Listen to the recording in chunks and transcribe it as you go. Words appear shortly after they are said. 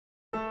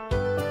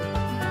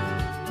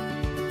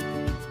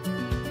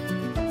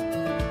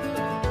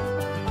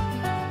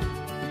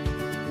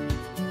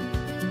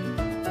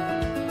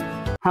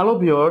Hello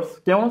viewers,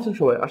 কেমন আছেন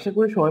সবাই? আশা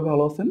করি সবাই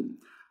ভালো আছেন।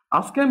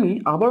 আজকে আমি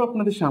আবার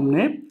আপনাদের সামনে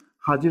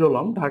হাজির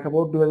হলাম ঢাকা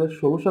বোর্ড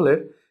 2016 সালের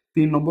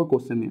 3 নম্বর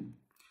কোশ্চেন নিয়ে।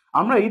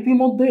 আমরা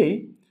ইতিমধ্যেই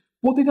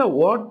প্রতিটা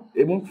ওয়ার্ড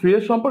এবং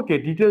ফ্রেজ সম্পর্কে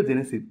ডিটেল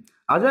জেনেছি।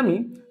 আজ আমি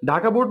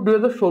ঢাকা বোর্ড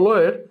 2016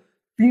 এর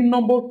 3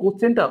 নম্বর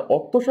কোশ্চেনটা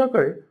অর্থ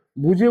সহকারে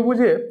বুঝিয়ে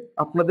বুঝিয়ে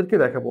আপনাদেরকে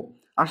দেখাবো।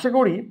 আশা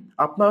করি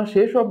আপনারা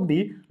শেষ অবধি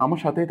আমার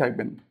সাথেই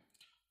থাকবেন।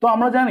 তো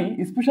আমরা জানি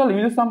special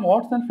uses some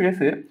words and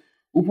ফ্রেজে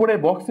উপরে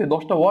বক্সে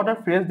 10টা ওয়ার্ড আর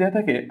ফ্রেজ দেওয়া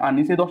থাকে আর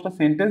নিচে 10টা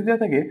সেন্টেন্স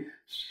দেওয়া থাকে।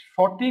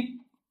 সঠিক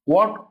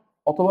ওয়ার্ড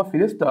অথবা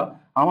ফ্রেজটা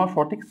আমার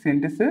সঠিক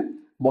সেন্টেন্সে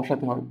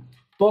বসাতে হয়।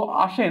 তো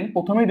আসেন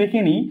প্রথমেই দেখে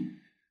নিই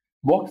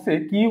বক্সে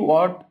কি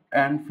ওয়ার্ড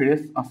অ্যান্ড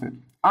ফ্রেজ আছে।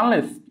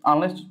 আনলেস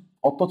আনলেস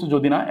অর্থ হচ্ছে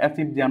যদি না,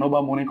 অ্যাসিড যেন বা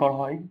মনে করা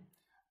হয়,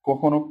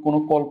 কখনো কোনো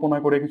কল্পনা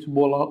করে কিছু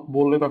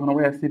বললে তখন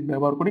আমরা অ্যাসিড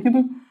ব্যবহার করি,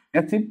 কিন্তু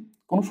অ্যাসিড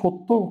কোনো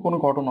সত্য কোনো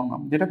ঘটনা না,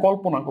 যেটা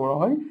কল্পনা করা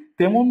হয়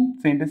তেমন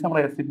সেন্টেন্সে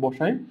আমরা অ্যাসিড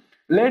বসাই।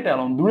 লেট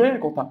অ্যালোন দূরের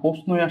কথা,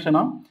 প্রশ্নই আসে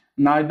না।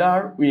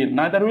 নাইদার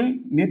উইল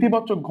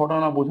নেতিবাচক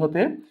ঘটনা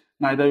বোঝাতে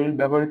নাইদার উইল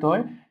ব্যবহৃত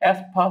হয়। অ্যাজ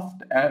ফাস্ট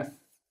অ্যাজ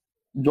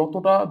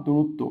যতটা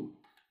দূরত্ব।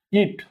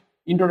 ইট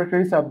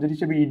ইন্ট্রোডাক্টরি সাবজেক্ট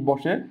হিসেবে ইট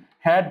বসে।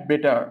 হ্যাড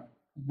বেটার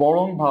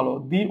বরং ভালো।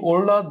 দি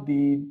ওল্ডার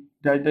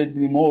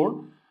দি মোর,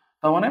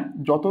 তার মানে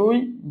যতই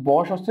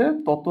বয়স আছে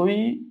ততই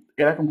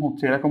এরকম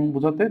হচ্ছে, এরকম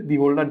বোঝাতে দি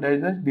ওল্ডার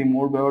ডাইজেস্ট দি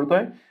মোর ব্যবহৃত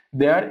হয়।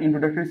 দেয়ার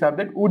introductory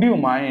subject would you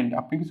mind,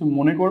 আপনি কিছু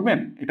মনে করবেন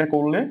এটা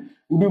করলে।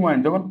 উড ইউ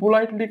মাইন্ড যখন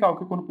পোলাইটলি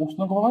কাউকে কোনো প্রশ্ন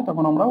করা হয়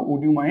তখন আমরা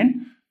উড ইউ মাইন্ড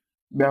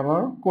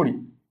ব্যবহার করি।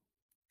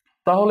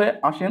 তাহলে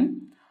আসেন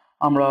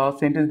আমরা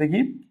সেন্টেন্স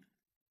দেখি।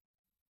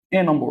 এ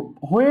নম্বর,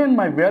 when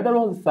my brother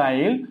was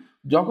child,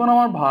 যখন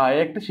আমার ভাই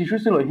একটা শিশু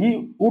ছিল, he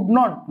would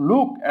not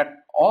look at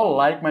all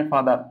like my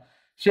father,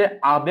 সে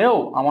আদেও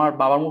আমার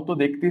বাবার মতো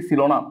দেখতে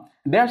ছিল না।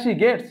 Dash he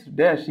gets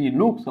dash he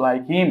looks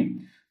like him,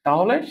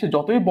 তাহলে সে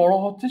যতই বড়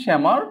হচ্ছে সে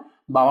আমার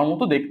বাবার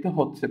মতো দেখতে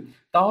হচ্ছে।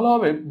 তাহলে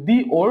হবে দি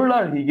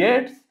older he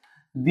gets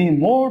the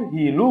more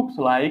he looks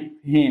like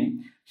him,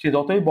 সে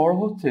যতই বড়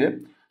হচ্ছে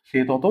সে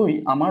ততই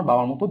আমার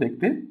বাবার মতো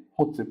দেখতে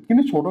হচ্ছে,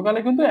 কিন্তু ছোটকালে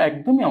কিন্তু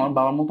একদমই আমার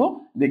বাবার মতো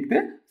দেখতে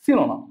ছিল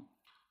না।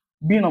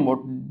 B number,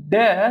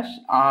 dash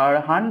R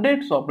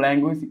hundreds of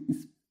language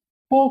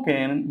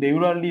spoken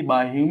regularly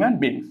by human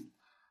beings,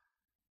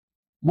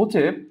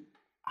 বলছে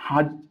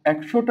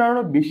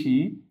 100টারও বেশি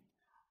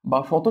বা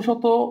শত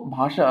শত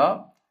ভাষা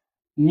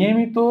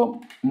নিয়মিত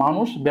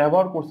মানুষ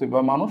ব্যবহার করছে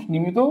বা মানুষ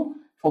নিয়মিত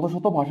শত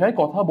শত ভাষায়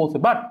কথা বলছে।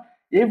 বাট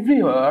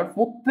এভরিওয়ার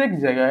প্রত্যেক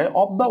জায়গায়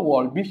অফ দ্য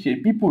ওয়ার্ল্ড বিশ্বে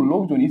পিপুল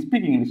লোকজন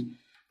স্পিক ইংলিশ,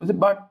 বলছে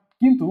বাট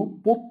কিন্তু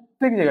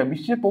প্রত্যেক জায়গায়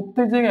বিশ্বের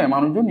প্রত্যেক জায়গায়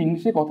মানুষজন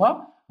ইংলিশে কথা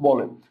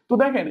বলে। তো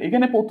দেখেন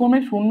এখানে প্রথমে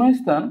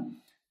শূন্যস্থান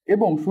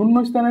এবং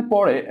শূন্যস্থানের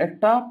পরে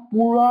একটা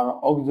প্লুরাল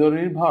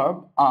অক্সিলারি ভার্ব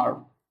আর,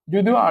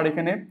 যদিও আর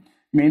এখানে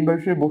মেইন ভার্ব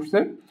হিসেবে বসছে।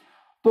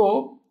 তো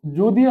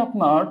যদি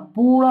আপনার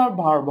প্লুরাল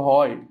ভার্ব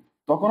হয়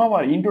তখন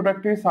আবার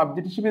ইন্ট্রোডাক্টরি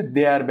সাবজেক্ট হিসেবে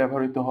দেয়ার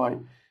ব্যবহৃত হয়।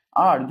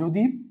 আর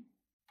যদি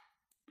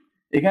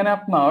এখানে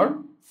আপনার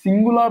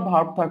সিঙ্গুলার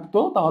ভার্ব থাকতো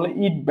তাহলে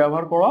ইট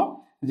ব্যবহার করা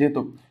যেত,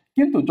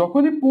 কিন্তু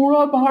যখনই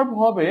প্লুরাল ভার্ব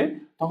হবে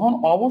তখন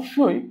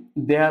অবশ্যই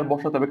দেয়ার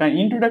বসাতে হবে, কারণ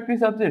ইন্ট্রোডাক্টরি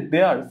সাবজেক্ট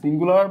দেয়ার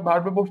সিঙ্গুলার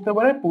ভার্বে বসতে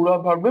পারে, প্লুরাল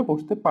ভার্বে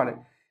বসতে পারে,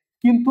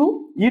 কিন্তু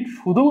ইট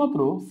শুধুমাত্র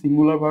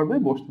সিঙ্গুলার ভার্বে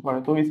বসতে পারে।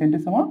 তো এই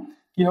সেন্টেন্স আমার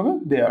কি হবে?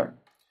 দেয়ার।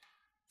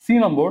 সি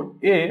নম্বর,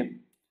 এ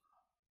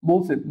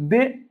বলছে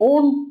they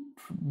won't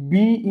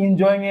be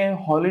enjoying a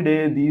holiday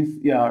this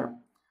ইয়ার,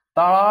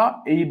 তারা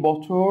এই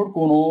বছর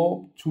কোনো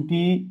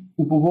ছুটি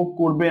উপভোগ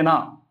করবে না।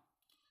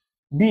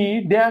 B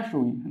dash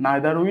we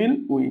neither will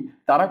we,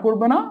 তারা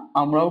করবে না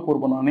আমরাও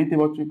করবো না,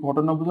 নেতিবাচক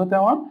ঘটনা বোঝাতে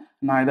আমার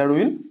নাইদার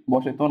উইল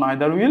বসে। তো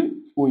neither will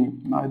we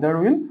neither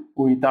will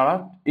we, তারা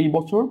এই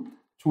বছর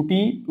ছুটি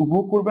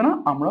উপভোগ করবে না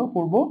আমরাও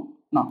করব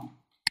না।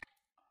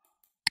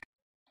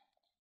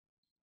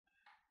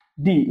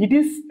 D. It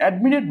is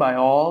admitted by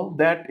all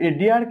that a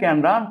deer can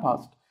run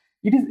fast.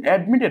 It is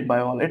admitted by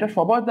all, এটা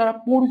সবার দ্বারা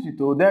পরিচিত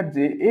that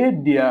যে a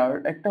deer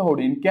একটা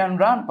হরিণ can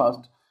run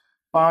fast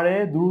পারে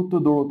দ্রুত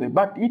দৌড়তে,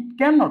 but it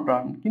cannot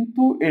run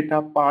কিন্তু এটা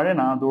পারে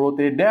না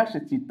দৌড়তে ড্যাশ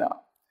চিতা।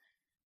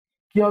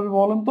 কি হবে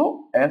বলেন তো?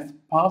 as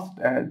fast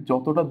as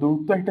যতটা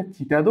দূরত্ব একটা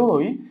চিতা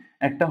দৌড়ই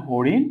একটা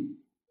হরিণ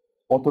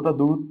অতটা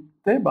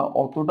দূরত্বে বা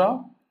অতটা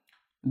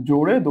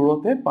জোরে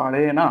দৌড়তে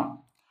পারে না।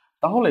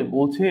 তাহলে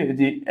বলছে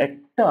যে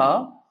একটা,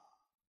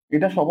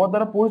 এটা সবার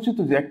দ্বারা পরিচিত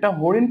যে একটা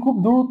হরিণ খুব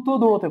দ্রুত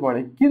দৌড়তে পারে,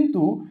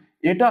 কিন্তু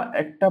এটা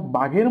একটা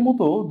বাঘের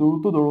মতো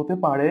দ্রুত দৌড়তে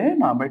পারে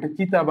না, বা এটা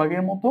চিতা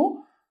বাঘের মতো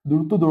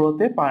দ্রুত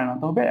দৌড়তে পারে না।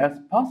 তবে অ্যাজ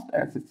ফাস্ট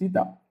অ্যাজ এ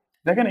চিতা।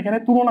 দেখেন এখানে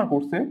তুলনা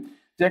করছে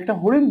যে একটা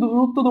হরিণ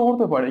দ্রুত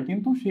দৌড়তে পারে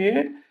কিন্তু সে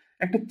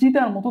একটা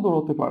চিতার মতো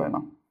দৌড়তে পারে না।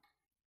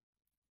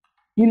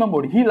 ই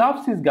নম্বর, he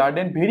loves his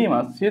garden very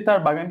much, সে তার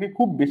বাগানকে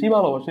খুব বেশি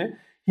ভালোবাসে।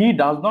 হি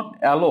ডাজ নট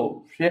অ্যালো,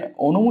 সে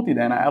অনুমতি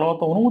দেয় না, অ্যালো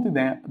তো অনুমতি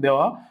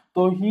দেওয়া,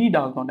 তো হি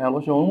ডাজ নট অ্যালো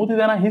সে অনুমতি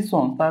দেয় না হিজ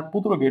সন তার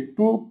পুত্রকে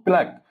টু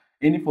প্লাক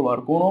এনি ফ্লাওয়ার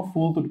কোনো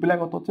ফুল তুলতে, প্লাক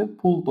অর্থ হচ্ছে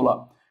ফুল তোলা,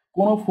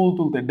 কোনো ফুল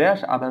তুলতে ড্যাশ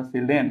আদার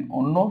চিলড্রেন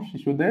অন্য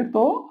শিশুদের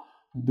তো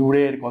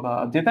দূরের কথা,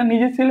 যেটা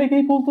নিজের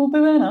ছেলেকেই ফুল তুলতে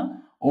দেয় না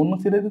অন্য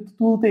ছেলেদের তো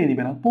তুলতেই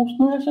দিবে না,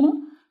 প্রশ্নই আসে না।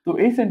 তো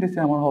এই সেন্টেন্সে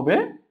আমার হবে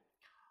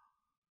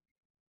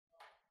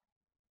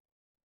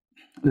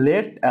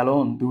লেট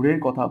অ্যালোন দূরের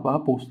কথা বা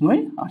প্রশ্নই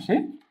আসে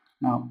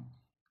না।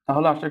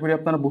 তাহলে আশা করি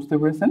আপনারা বুঝতে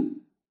পেরেছেন।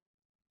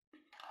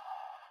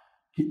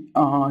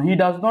 He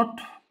does not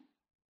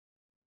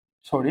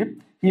sorry,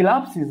 he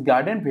loves his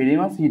garden very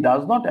much. He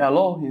does not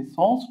allow his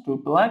sons to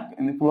pluck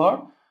any flower,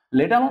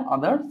 let alone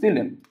other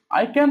children.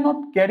 I cannot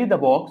carry the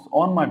box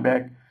on my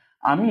back.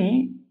 আমি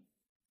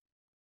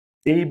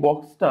এই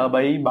বক্সটা বা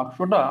এই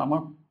বাক্সটা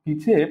আমার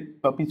পিছে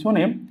বা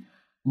পিছনে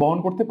বহন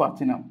করতে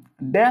পারছি না।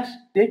 Dash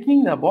taking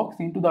the box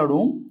into the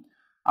room,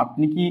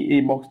 আপনি কি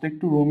এই বক্সটা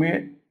একটু রুমে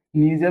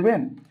নিয়ে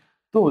যাবেন?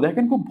 তো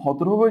দেখেন খুব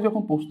ভদ্রভাবে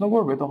যখন প্রশ্ন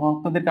করবে তখন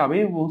আপনাদেরকে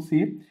আগেই বলছি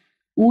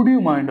উড ইউ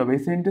মাইন্ড হবে।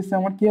 এই সেন্টেন্সে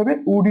আমার কি হবে?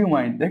 Would you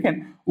mind. দেখেন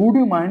উড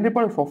ইউ মাইন্ডের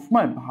পরে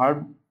সবসময় ভার্ব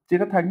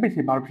যেটা থাকবে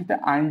সেই ভার্বের সাথে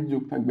আইন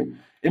যোগ থাকবে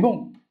এবং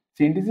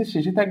সেন্টেন্সের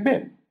শেষে থাকবে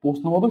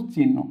প্রশ্নবোধক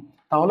চিহ্ন।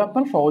 তাহলে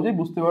আপনারা সহজেই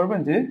বুঝতে পারবেন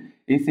যে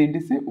এই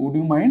সেন্টেন্সে উড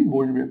ইউ মাইন্ড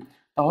বসবে।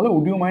 তাহলে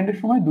উড ইউ মাইন্ডের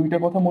সময় দুইটা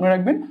কথা মনে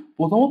রাখবেন।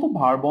 প্রথমত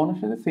ভার্ব বর্ণের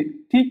সাথে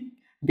ঠিক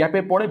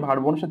গ্যাপের পরে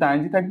ভার্ব বর্ণের সাথে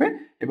আইএনজি থাকবে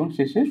এবং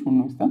শেষে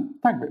শূন্যস্থান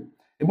থাকবে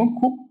এবং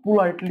খুব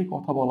পোলাইটলি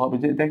কথা বলা হবে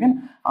যে দেখেন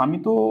আমি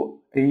তো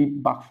এই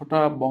বাক্সটা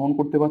বহন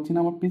করতে পারছি না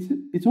আমার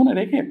পিছনে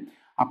রেখে,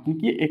 আপনি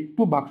কি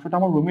একটু বাক্সটা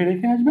আমার রুমে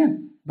রেখে আসবেন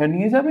বা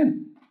নিয়ে যাবেন?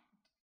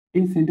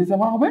 এই সেন্টেন্স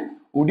আমার হবে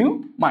would you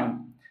mind.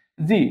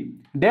 G,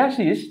 dash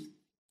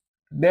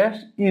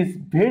is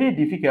very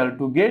difficult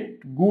to get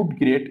good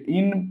grade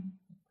in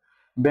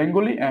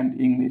Bengali and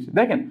English.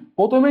 দেখেন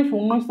প্রথমেই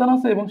শূন্যস্থান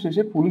আছে এবং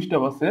শেষে ফুল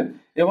স্টপ আছে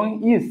এবং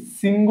ইজ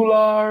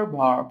সিঙ্গুলার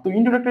ভার্ব, তো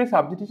ইন্ট্রোডাক্টরি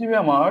সাবজেক্ট হিসেবে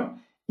আমার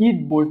ইট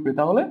বসবে।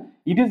 তাহলে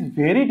ইট ইজ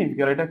ভেরি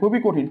ডিফিকাল্ট, এটা খুবই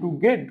কঠিন, to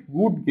get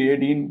good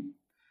grade in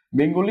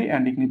Bengali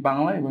and English,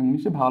 Bangla এবং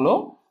ইংলিশে ভালো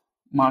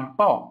মার্ক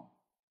পাওয়া।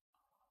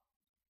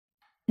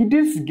 ইট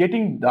ইজ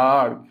গেটিং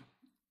ডার্ক,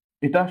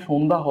 এটা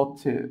সন্ধ্যা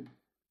হচ্ছে।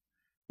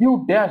 You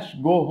dash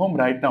go home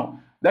right now.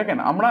 দেখেন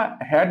আমরা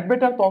হ্যাড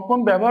বেটার তখন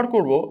ব্যবহার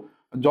করব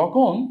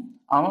যখন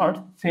আমার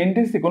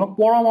সেন্টেন্সে কোনো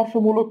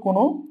পরামর্শমূলক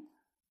কোনো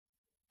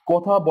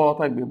কথা বলা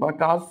থাকবে বা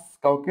কাজ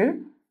কাউকে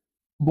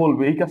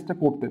বলবে এই কাজটা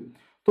করতে।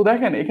 তো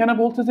দেখেন এখানে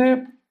বলছে যে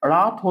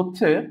রাত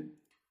হচ্ছে,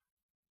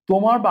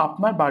 তোমার বা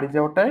আপনার বাড়ি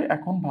যাওয়াটাই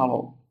এখন ভালো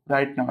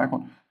রাইট নাও এখন।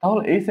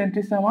 তাহলে এই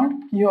সেন্টেন্সে আমার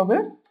কি হবে?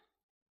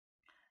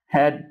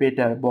 হ্যাড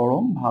বেটার,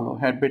 বরং ভালো।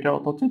 হ্যাড বেটার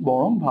অর্থ হচ্ছে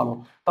বরং ভালো।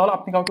 তাহলে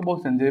আপনি কাউকে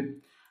বলছেন যে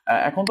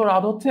এখন তো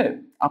রাত হচ্ছে,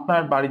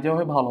 আপনার বাড়ি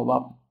যাওয়াই ভালো বা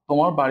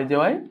তোমার বাড়ি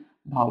যাওয়াই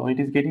ভালো। ইট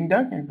ইজ গেটিং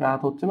ডার্ক,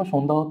 রাত হচ্ছে বা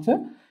সন্ধ্যা হচ্ছে।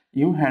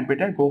 You had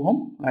better go home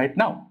right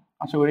now.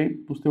 আশা করি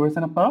বুঝতে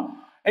পেরেছেন আপনারা।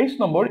 8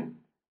 নম্বর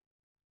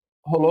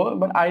হলো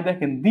এবার আই,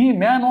 দেখেন the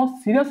man was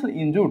seriously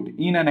injured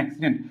in an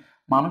accident,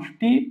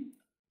 মানুষটি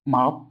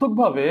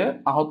মারাত্মকভাবে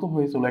আহত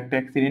হয়েছিল একটা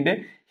অ্যাক্সিডেন্টে।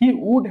 হি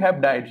উড হ্যাভ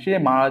ডাইড, সে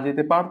মারা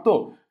যেতে পারতো।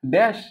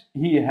 Dash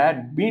he had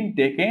been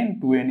taken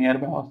to A near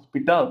by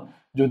hospital,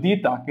 যদি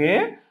তাকে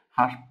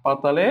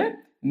হাসপাতালে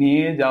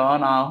নিয়ে যাওয়া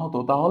না হতো।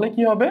 তাহলে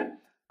কি হবে?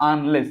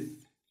 আনলেস,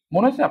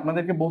 মনে হচ্ছে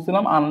আপনাদেরকে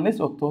বলছিলাম আনলেস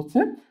অর্থ হচ্ছে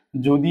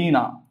যদি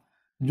না,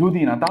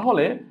 যদি না।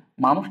 তাহলে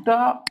মানুষটা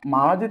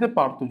মারা যেতে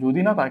পারতো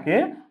যদি না তাকে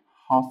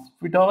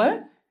হসপিটালে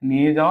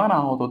নিয়ে যাওয়া না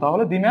হতো।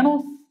 তাহলে the man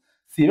was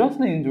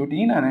seriously injured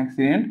in an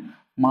accident,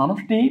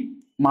 মানুষটি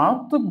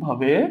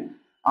মারাত্মকভাবে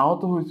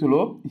আহত হয়েছিল।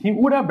 হি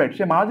উড হ্যাভ ডাইড,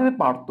 সে মারা যেতে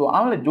পারতো,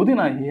 আনলে যদি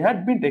না হি হ্যাড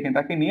বিন টেকেন,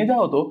 তাকে নিয়ে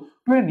যাওয়া হতো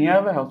two A near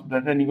by hospital,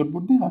 একটা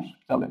নিকটবর্তী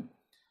হাসপাতালে।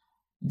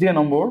 যে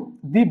নম্বর,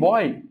 দি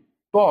বয়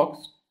টক্স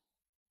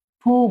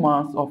টু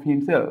মাচ অফ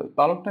হিমসেলফ,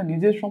 বালকটা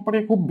নিজের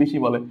সম্পর্কে খুব বেশি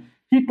বলে।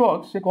 হি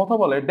টক্স, সে কথা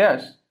বলে।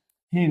 ড্যাশ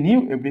হি নিউ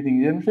এভরিথিং,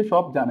 যেন সে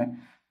সব জানে।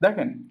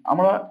 দেখেন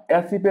আমরা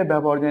অ্যাসিপের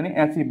ব্যবহার জানি,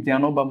 অ্যাসিপ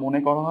যেন বা মনে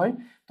করা হয়।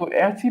 তো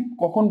অ্যাসিপ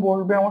কখন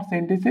বসবে আমার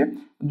সেন্টেন্সে?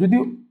 যদি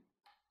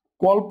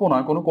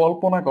কোনো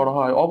কল্পনা করা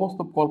হয়,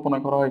 অবাস্তব কল্পনা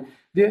করা হয়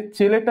যে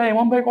ছেলেটা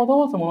এমন ভাবে কথা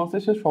বলছে মনে হচ্ছে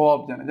সে সব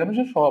জানে, যেন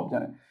সে সব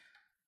জানে।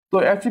 তো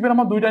অ্যাসিপের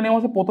আমার দুইটা নিয়ম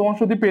আছে, প্রথম অংশ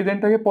যদি প্রেজেন্ট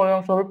থাকে পরের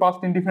অংশ হবে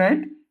পাস্ট ইনডিফিনাইট,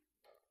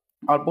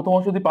 আর প্রথম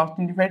অংশ যদি পাস্ট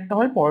ইনডিফিনাইটটা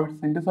হয় পরের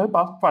সেন্টেন্স হবে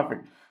পাস্ট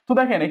পারফেক্ট। তো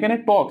দেখেন এখানে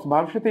টক্স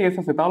ভার্বের সাথে এস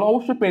আছে, তাহলে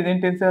অবশ্যই প্রেজেন্ট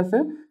টেন্সে আছে,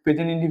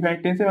 প্রেজেন্ট ইনডিফিনাইট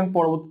টেন্সে, এবং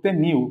পরবর্তীতে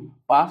নিউ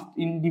পাস্ট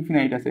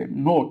ইনডিফিনাইট আছে।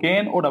 নো,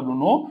 কেন ও ডাব্লিউ,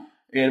 নো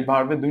এর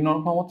ভার্বের 2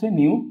 নম্বর ফর্ম হচ্ছে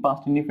নিউ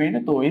পাস্ট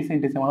ইনডিফিনাইট। তো এই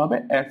সেন্টেন্সে আমার হবে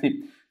অ্যাসিভ,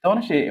 তার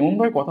মানে সে এমন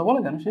ভাবে কথা বলে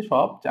যেন সে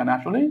সব জানে,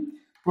 আসলে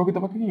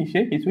প্রকৃতপক্ষে কি সে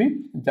কিছুই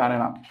জানে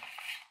না।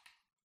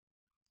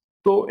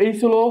 তো এই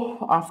ছিল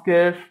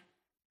আজকের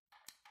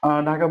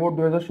ঢাকা বোর্ড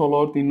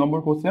 2016 3 নম্বর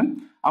কোশ্চেন।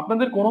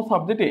 আপনাদের কোনো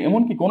সাবজেক্টে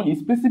এমনকি কোনো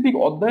স্পেসিফিক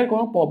অধ্যায়ে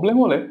কোনো প্রবলেম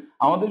হলে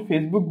আমাদের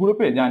ফেসবুক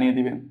গ্রুপে জানিয়ে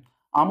দিবেন,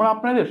 আমরা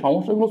আপনাদের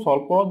সমস্যাগুলো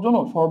সলভ করার জন্য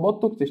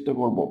সর্বাত্মক চেষ্টা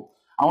করব।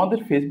 আমাদের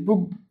ফেসবুক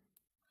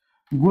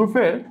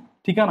গ্রুপের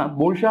ঠিকানা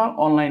বরিশাল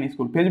অনলাইন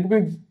স্কুল, ফেসবুকে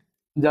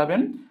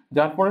যাবেন,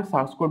 যার পরে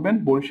সার্চ করবেন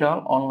বরিশাল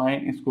অনলাইন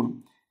স্কুল।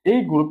 এই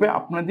গ্রুপে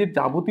আপনাদের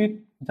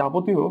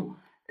যাবতীয়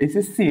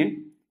এসএসসির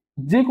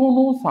যে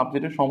কোনো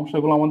সাবজেক্টের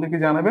সমস্যাগুলো আমাদেরকে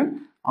জানাবেন,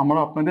 আমরা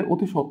আপনাদের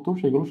অতি সত্বর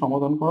সেগুলো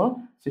সমাধান করার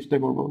চেষ্টা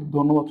করব।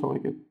 ধন্যবাদ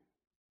সবাইকে।